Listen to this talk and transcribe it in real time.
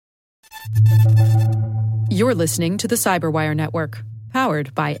You're listening to the Cyberwire Network,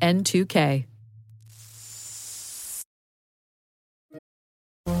 powered by N2K.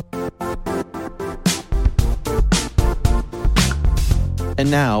 And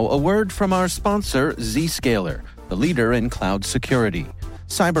now, a word from our sponsor, Zscaler, the leader in cloud security.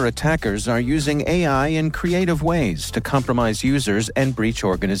 Cyber attackers are using AI in creative ways to compromise users and breach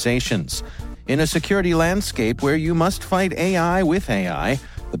organizations. In a security landscape where you must fight AI with AI,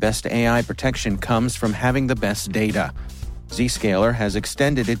 the best AI protection comes from having the best data. Zscaler has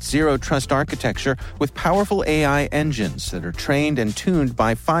extended its zero-trust architecture with powerful AI engines that are trained and tuned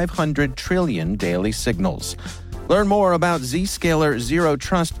by 500 trillion daily signals. Learn more about Zscaler Zero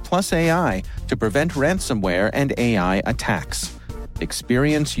Trust Plus AI to prevent ransomware and AI attacks.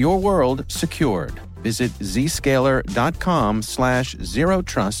 Experience your world secured. Visit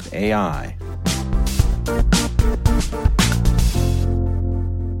zscaler.com/zerotrustai.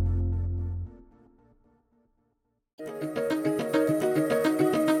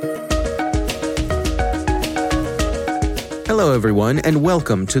 Hello, everyone, and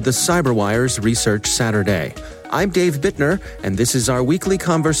welcome to the CyberWire's Research Saturday. I'm Dave Bittner, and this is our weekly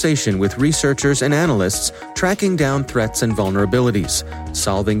conversation with researchers and analysts tracking down threats and vulnerabilities,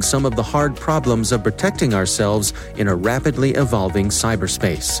 solving some of the hard problems of protecting ourselves in a rapidly evolving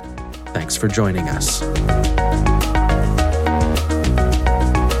cyberspace. Thanks for joining us.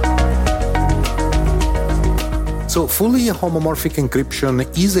 So, fully homomorphic encryption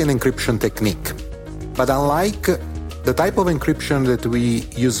is an encryption technique, but unlike the type of encryption that we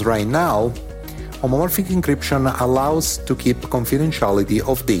use right now, homomorphic encryption allows to keep confidentiality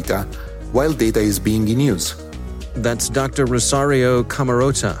of data while data is being in use. That's Dr. Rosario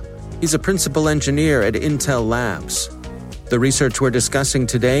Cammarota. He's a principal engineer at Intel Labs. The research we're discussing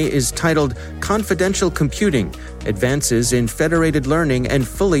today is titled Confidential Computing: Advances in Federated Learning and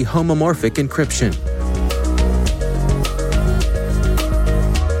Fully Homomorphic Encryption.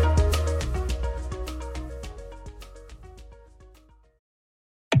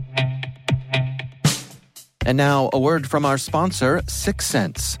 And now, a word from our sponsor,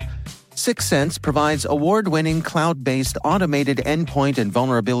 6sense. 6sense provides award-winning cloud-based automated endpoint and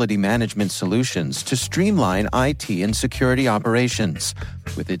vulnerability management solutions to streamline IT and security operations.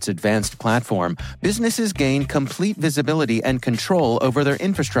 With its advanced platform, businesses gain complete visibility and control over their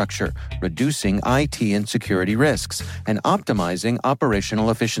infrastructure, reducing IT and security risks and optimizing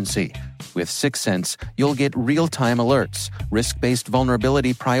operational efficiency. With 6sense, you'll get real-time alerts, risk-based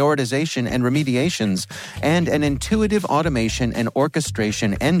vulnerability prioritization and remediations, and an intuitive automation and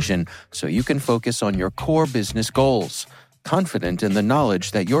orchestration engine so you can focus on your core business goals, confident in the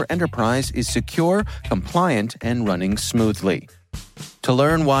knowledge that your enterprise is secure, compliant, and running smoothly. To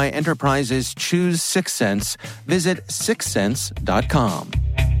learn why enterprises choose 6sense, visit 6sense.com.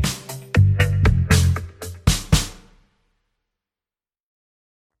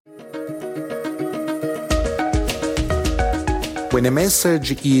 When a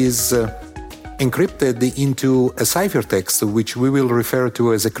message is encrypted into a ciphertext, which we will refer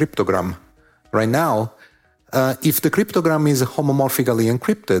to as a cryptogram, right now, if the cryptogram is homomorphically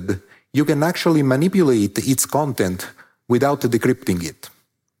encrypted, you can actually manipulate its content without decrypting it.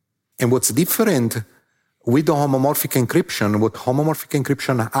 And what's different with the homomorphic encryption, what homomorphic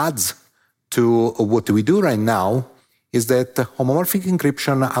encryption adds to what we do right now, is that homomorphic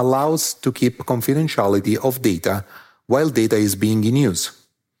encryption allows to keep confidentiality of data while data is being in use,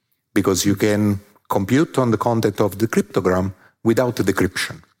 because you can compute on the content of the cryptogram without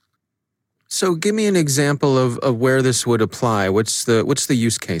decryption. So give me an example of where this would apply. What's the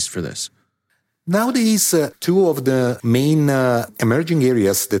use case for this? Nowadays, two of the main emerging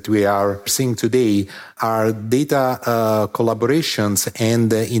areas that we are seeing today are data collaborations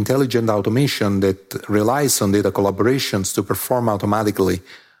and intelligent automation that relies on data collaborations to perform automatically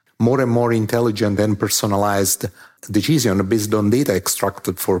more and more intelligent and personalized decisions based on data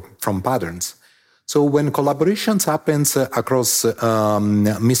extracted from patterns. So when collaborations happens across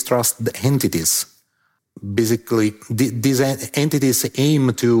mistrust entities, basically these entities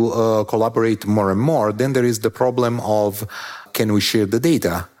aim to collaborate more and more, then there is the problem of, can we share the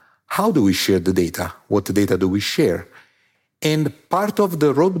data? How do we share the data? What data do we share? And part of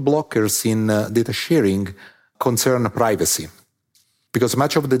the roadblockers in data sharing concern privacy, because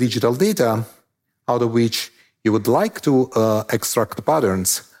much of the digital data out of which you would like to extract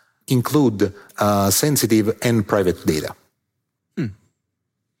patterns include sensitive and private data.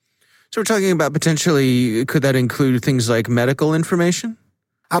 So we're talking about potentially, could that include things like medical information?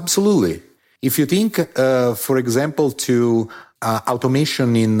 Absolutely. If you think, for example, to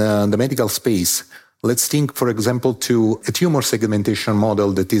automation in the medical space, Let's think, for example, to a tumor segmentation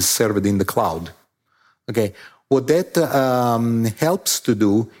model that is served in the cloud. Okay, what that helps to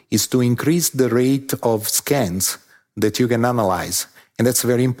do is to increase the rate of scans that you can analyze. And that's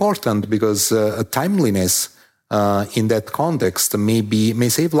very important because timeliness in that context may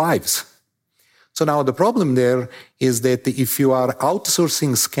save lives. So now the problem there is that if you are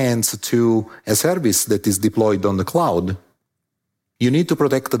outsourcing scans to a service that is deployed on the cloud, you need to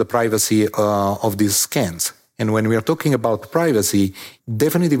protect the privacy of these scans. And when we are talking about privacy,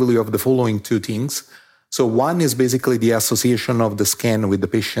 definitively of the following two things. So one is basically the association of the scan with the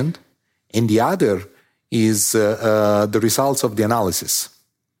patient, and the other is the results of the analysis.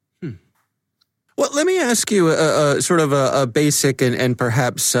 Well, let me ask you a basic and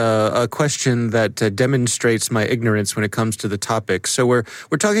perhaps a question that demonstrates my ignorance when it comes to the topic. So we're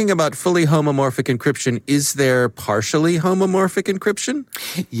talking about fully homomorphic encryption. Is there partially homomorphic encryption?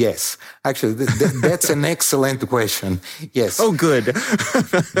 Yes. Actually, that's an excellent question. Yes. Oh, good.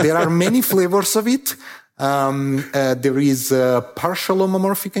 There are many flavors of it. There is partial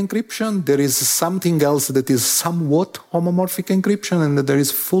homomorphic encryption. There is something else that is somewhat homomorphic encryption, and there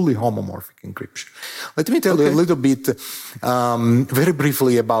is fully homomorphic encryption. Let me tell you a little bit, very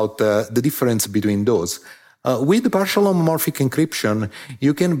briefly, about the difference between those. With partial homomorphic encryption,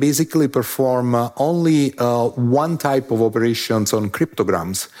 you can basically perform only one type of operations on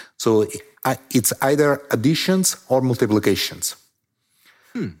cryptograms. So it's either additions or multiplications.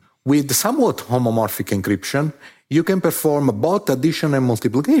 With somewhat homomorphic encryption, you can perform both addition and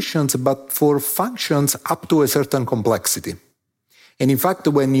multiplications, but for functions up to a certain complexity. And in fact,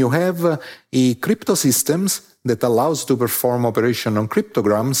 when you have a crypto systems that allows to perform operation on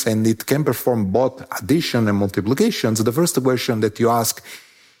cryptograms, and it can perform both addition and multiplications, the first question that you ask,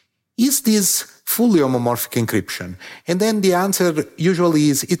 is this fully homomorphic encryption? And then the answer usually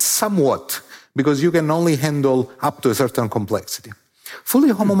is it's somewhat, because you can only handle up to a certain complexity. Fully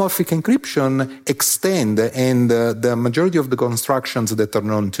homomorphic encryption extend, and the majority of the constructions that are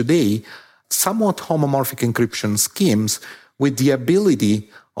known today, somewhat homomorphic encryption schemes with the ability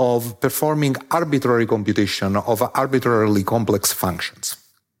of performing arbitrary computation of arbitrarily complex functions.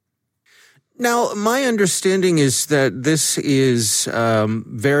 Now, my understanding is that this is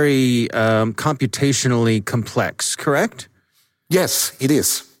very computationally complex, correct? Yes, it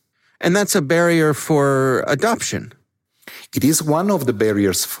is. And that's a barrier for adoption. It is one of the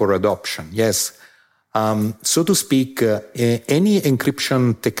barriers for adoption, yes. So to speak, any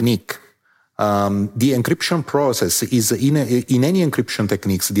encryption technique, the encryption process is, in any encryption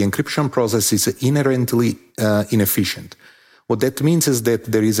techniques, the encryption process is inherently inefficient. What that means is that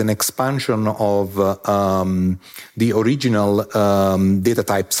there is an expansion of the original data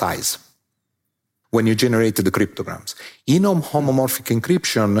type size when you generate the cryptograms. In homomorphic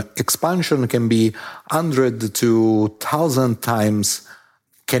encryption, expansion can be 100 to 1,000 times,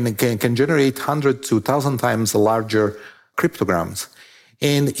 can generate 100 to 1,000 times larger cryptograms.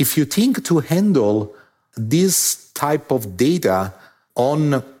 And if you think to handle this type of data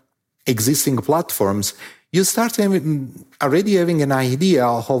on existing platforms, you start already having an idea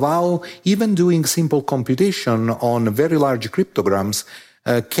of how even doing simple computation on very large cryptograms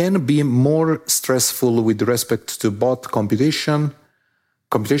can be more stressful with respect to both computational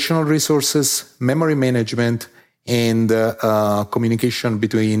resources, memory management, and communication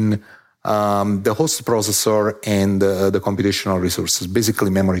between the host processor and the computational resources,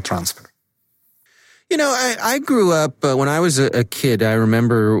 basically memory transfer. You know, I grew up, when I was a kid, I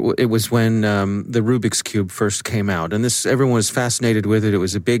remember it was when the Rubik's Cube first came out. And everyone was fascinated with it. It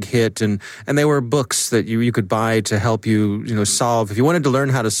was a big hit. And there were books that you could buy to help you, solve. If you wanted to learn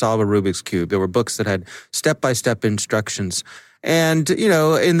how to solve a Rubik's Cube, there were books that had step-by-step instructions. And,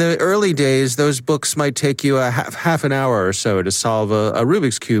 in the early days, those books might take you a half an hour or so to solve a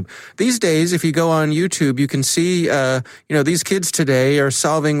Rubik's Cube. These days, if you go on YouTube, you can see, these kids today are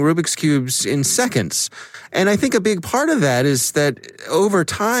solving Rubik's Cubes in seconds. And I think a big part of that is that over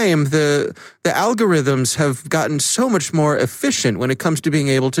time, the algorithms have gotten so much more efficient when it comes to being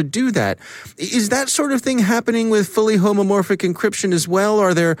able to do that. Is that sort of thing happening with fully homomorphic encryption as well?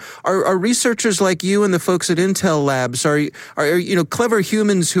 Are researchers like you and the folks at Intel Labs, are clever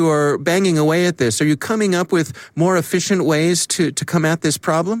humans who are banging away at this? Are you coming up with more efficient ways to come at this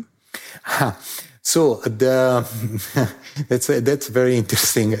problem? So that's very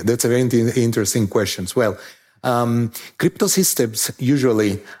interesting. That's a very interesting question. Well, crypto systems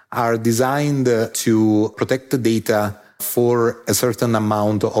usually are designed to protect the data for a certain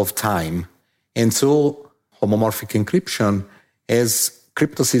amount of time, and so homomorphic encryption, as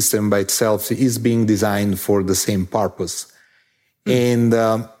crypto system by itself, is being designed for the same purpose. And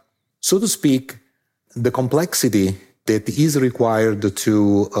so to speak, the complexity that is required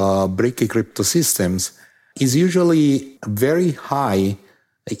to break crypto systems is usually very high,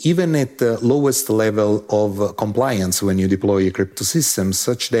 even at the lowest level of compliance when you deploy a crypto system,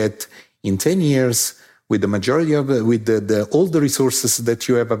 such that in 10 years, with the majority of all the resources that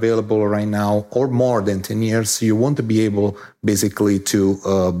you have available right now, or more than 10 years, you won't be able basically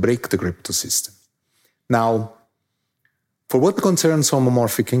to break the crypto system. Now, for what concerns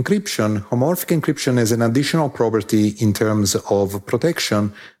homomorphic encryption has an additional property in terms of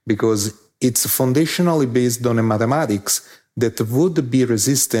protection because it's foundationally based on a mathematics that would be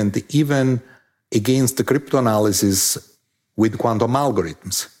resistant even against the cryptanalysis with quantum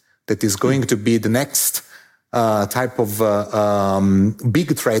algorithms. That is going to be the next type of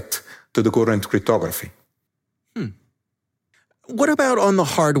big threat to the current cryptography. What about on the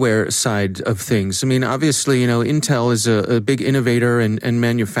hardware side of things? I mean, obviously, Intel is a big innovator and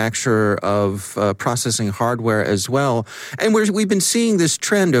manufacturer of processing hardware as well. And we've been seeing this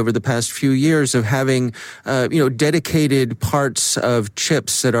trend over the past few years of having, dedicated parts of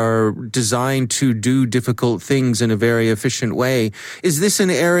chips that are designed to do difficult things in a very efficient way. Is this an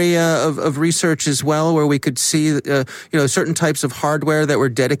area of research as well where we could see, certain types of hardware that were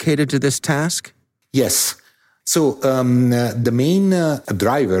dedicated to this task? Yes. So the main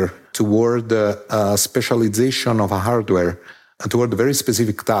driver toward specialization of a hardware toward very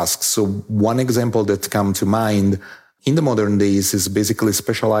specific tasks. So one example that comes to mind in the modern days is basically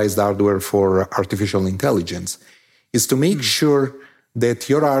specialized hardware for artificial intelligence, is to make sure that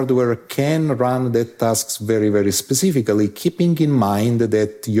your hardware can run that tasks very, very specifically, keeping in mind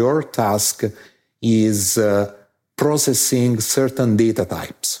that your task is processing certain data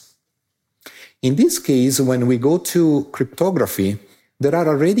types. In this case, when we go to cryptography, there are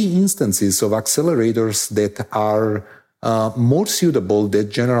already instances of accelerators that are more suitable than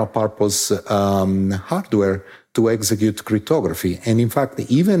general purpose hardware to execute cryptography. And in fact,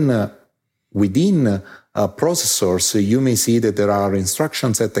 even within processors, you may see that there are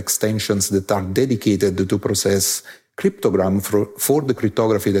instruction set extensions that are dedicated to process cryptogram for the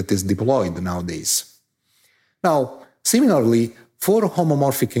cryptography that is deployed nowadays. Now, similarly, for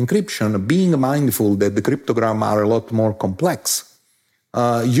homomorphic encryption, being mindful that the cryptogram are a lot more complex,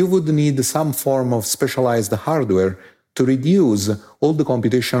 you would need some form of specialized hardware to reduce all the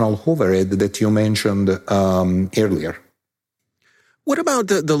computational overhead that you mentioned earlier. What about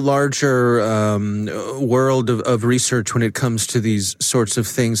the larger world of research when it comes to these sorts of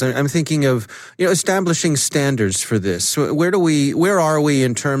things? I'm thinking of establishing standards for this. Where are we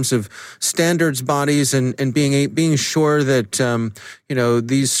in terms of standards bodies and being sure that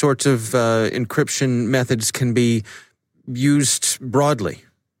these sorts of encryption methods can be used broadly?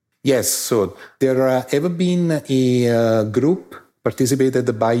 Yes. So there have been a group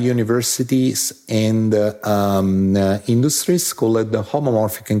participated by universities and industries called the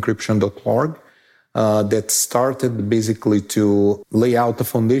homomorphicencryption.org that started basically to lay out the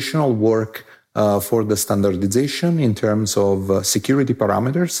foundational work for the standardization in terms of security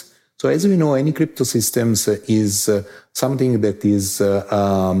parameters. So as we know, any crypto systems is something that is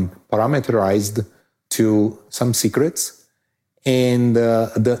parameterized to some secrets, and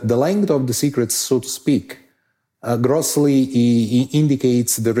the length of the secrets, so to speak, grossly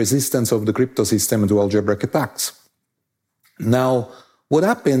indicates the resistance of the crypto system to algebraic attacks. Now, what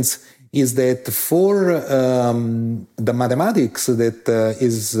happens is that for the mathematics that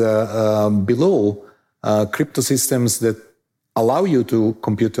is below crypto systems that allow you to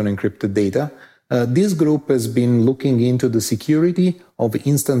compute unencrypted data, this group has been looking into the security of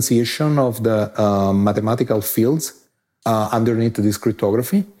instantiation of the mathematical fields underneath this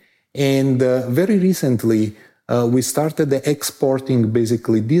cryptography. And very recently, we started exporting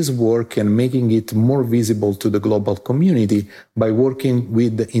basically this work and making it more visible to the global community by working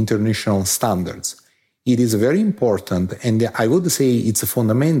with the international standards. It is very important, and I would say it's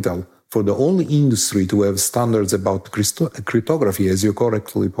fundamental for the whole industry to have standards about cryptography, as you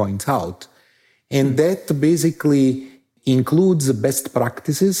correctly point out. And that basically includes best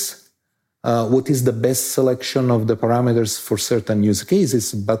practices, what is the best selection of the parameters for certain use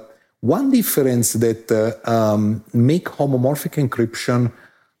cases. But one difference that make homomorphic encryption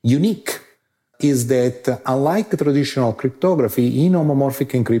unique is that unlike traditional cryptography, in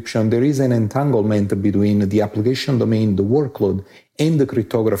homomorphic encryption, there is an entanglement between the application domain, the workload, and the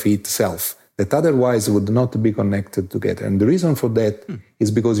cryptography itself that otherwise would not be connected together. And the reason for that is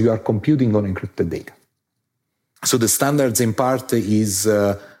because you are computing on encrypted data. So the standards in part is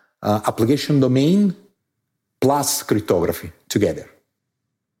application domain plus cryptography together.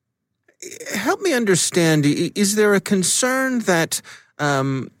 Help me understand, is there a concern that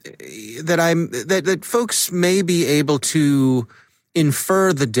that folks may be able to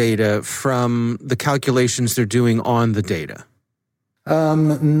infer the data from the calculations they're doing on the data?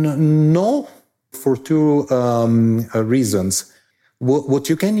 No, for two reasons. What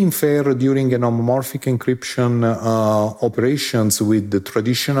you can infer during an homomorphic encryption operations with the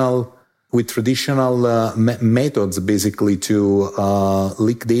traditional methods, basically, to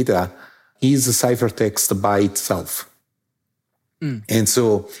leak data, is ciphertext by itself.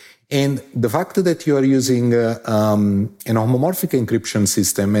 And the fact that you are using an homomorphic encryption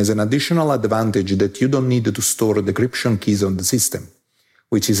system has an additional advantage that you don't need to store the decryption keys on the system,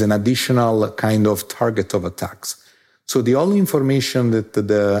 which is an additional kind of target of attacks. So the only information that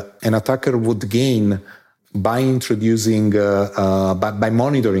an attacker would gain by introducing, by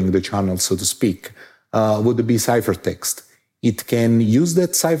monitoring the channel, so to speak, would be ciphertext. It can use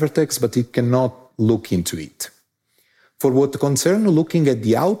that ciphertext, but it cannot look into it. For what concerns looking at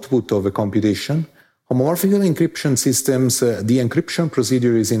the output of a computation, homomorphic encryption systems, the encryption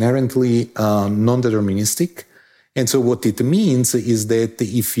procedure is inherently non-deterministic. And so what it means is that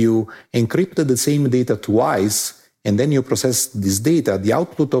if you encrypt the same data twice, and then you process this data, the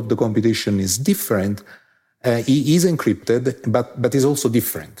output of the computation is different, is encrypted, but is also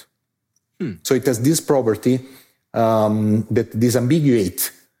different. So it has this property that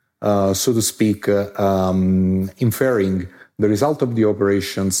disambiguate, so to speak, inferring the result of the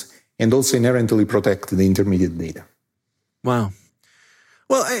operations and also inherently protect the intermediate data. Wow.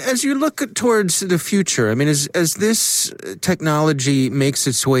 Well, as you look towards the future, I mean, as this technology makes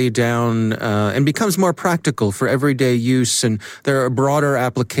its way down and becomes more practical for everyday use, and there are broader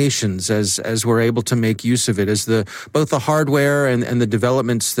applications as we're able to make use of it, as both the hardware and the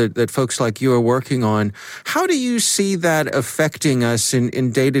developments that folks like you are working on, how do you see that affecting us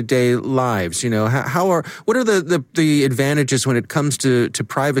in day-to-day lives? You know, what are the advantages when it comes to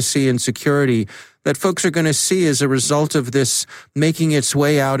privacy and security that folks are going to see as a result of this making its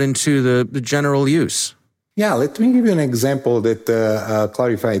way out into the general use? Yeah, let me give you an example that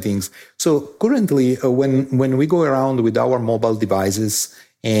clarify things. So currently, when we go around with our mobile devices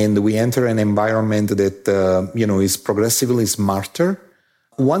and we enter an environment that is progressively smarter,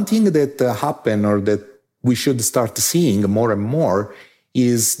 one thing that happen or that we should start seeing more and more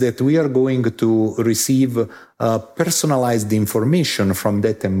is that we are going to receive personalized information from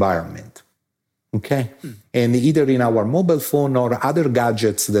that environment. Okay. And either in our mobile phone or other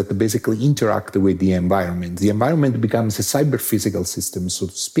gadgets that basically interact with the environment becomes a cyber physical system, so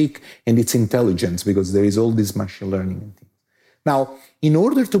to speak, and it's intelligence because there is all this machine learning and things. Now, in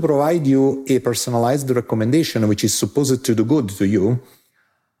order to provide you a personalized recommendation, which is supposed to do good to you,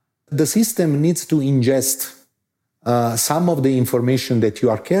 the system needs to ingest some of the information that you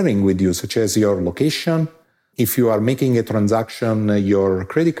are carrying with you, such as your location, if you are making a transaction, your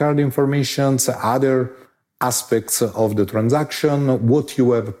credit card information, other aspects of the transaction, what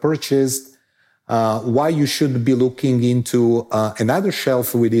you have purchased, why you should be looking into another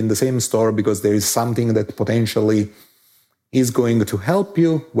shelf within the same store because there is something that potentially is going to help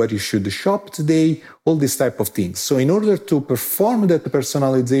you, where you should shop today, all these type of things. So in order to perform that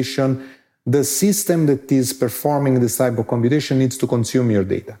personalization, the system that is performing this type of computation needs to consume your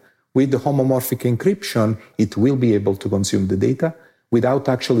data. With the homomorphic encryption, it will be able to consume the data without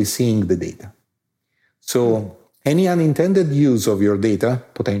actually seeing the data. So any unintended use of your data,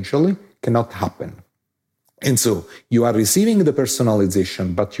 potentially, cannot happen. And so you are receiving the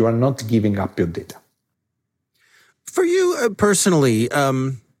personalization, but you are not giving up your data. For you personally,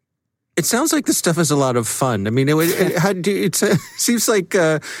 it sounds like this stuff is a lot of fun. I mean, it seems like,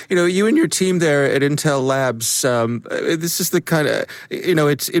 you and your team there at Intel Labs, this is the kind of,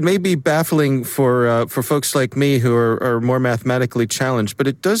 it may be baffling for folks like me who are more mathematically challenged, but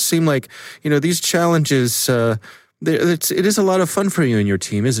it does seem like, these challenges, it is a lot of fun for you and your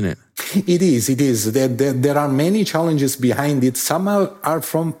team, isn't it? It is. There are many challenges behind it. Some are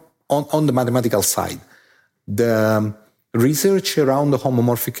from on the mathematical side. The research around the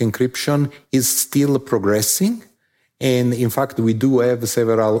homomorphic encryption is still progressing. And in fact, we do have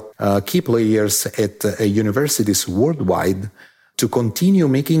several key players at universities worldwide to continue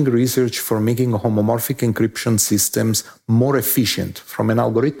making research for making homomorphic encryption systems more efficient from an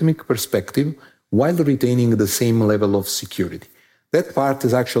algorithmic perspective while retaining the same level of security. That part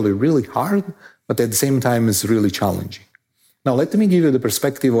is actually really hard, but at the same time is really challenging. Now, let me give you the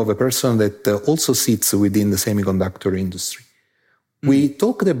perspective of a person that also sits within the semiconductor industry. We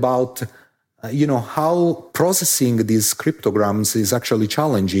talked about, how processing these cryptograms is actually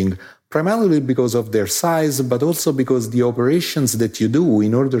challenging, primarily because of their size, but also because the operations that you do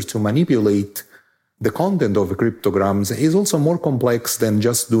in order to manipulate the content of cryptograms is also more complex than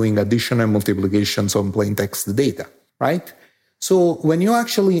just doing addition and multiplications on plain text data, right? So when you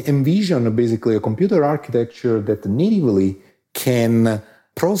actually envision basically a computer architecture that natively can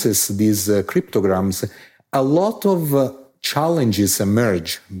process these cryptograms, a lot of challenges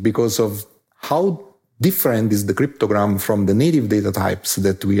emerge because of how different is the cryptogram from the native data types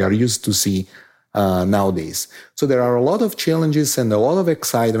that we are used to see nowadays. So there are a lot of challenges and a lot of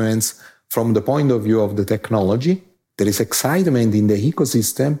excitements from the point of view of the technology. There is excitement in the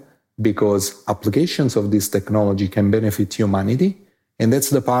ecosystem because applications of this technology can benefit humanity. And that's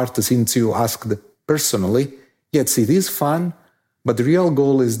the part, since you asked personally, yes, it is fun, but the real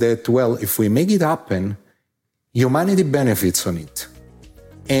goal is that, well, if we make it happen, humanity benefits on it.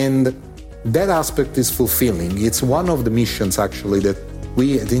 And that aspect is fulfilling. It's one of the missions, actually, that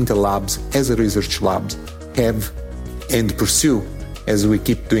we at Intel Labs, as a research labs, have and pursue as we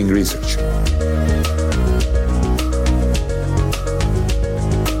keep doing research.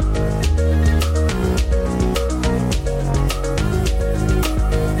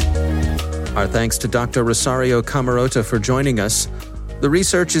 Our thanks to Dr. Rosario Cammarota for joining us. The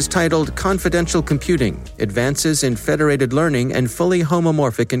research is titled Confidential Computing, Advances in Federated Learning and Fully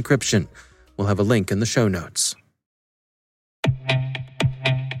Homomorphic Encryption. We'll have a link in the show notes.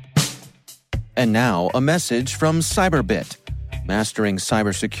 And now, a message from Cyberbit. Mastering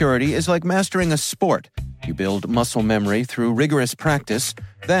cybersecurity is like mastering a sport. You build muscle memory through rigorous practice,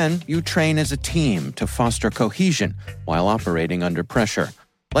 then you train as a team to foster cohesion while operating under pressure.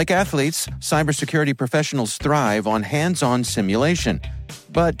 Like athletes, cybersecurity professionals thrive on hands-on simulation.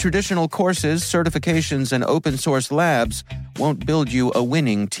 But traditional courses, certifications, and open-source labs won't build you a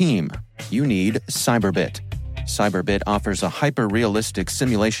winning team. You need Cyberbit. Cyberbit offers a hyper-realistic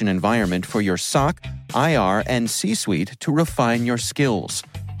simulation environment for your SOC, IR, and C-suite to refine your skills,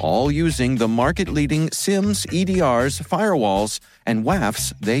 all using the market-leading SIMs, EDRs, firewalls, and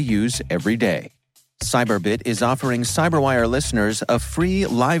WAFs they use every day. Cyberbit is offering CyberWire listeners a free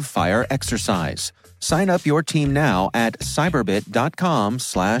live-fire exercise. Sign up your team now at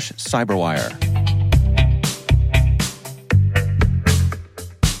cyberbit.com/cyberwire.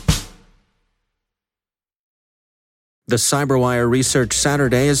 The CyberWire Research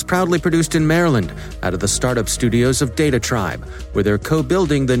Saturday is proudly produced in Maryland out of the startup studios of Data Tribe, where they're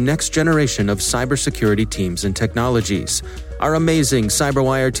co-building the next generation of cybersecurity teams and technologies. Our amazing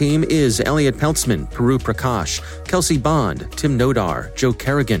CyberWire team is Elliot Peltzman, Peru Prakash, Kelsey Bond, Tim Nodar, Joe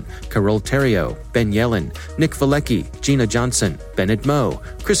Kerrigan, Carol Terrio, Ben Yellen, Nick Valecki, Gina Johnson, Bennett Moe,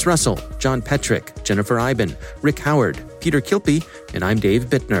 Chris Russell, John Petrick, Jennifer Iben, Rick Howard, Peter Kilpie, and I'm Dave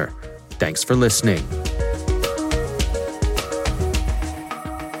Bittner. Thanks for listening.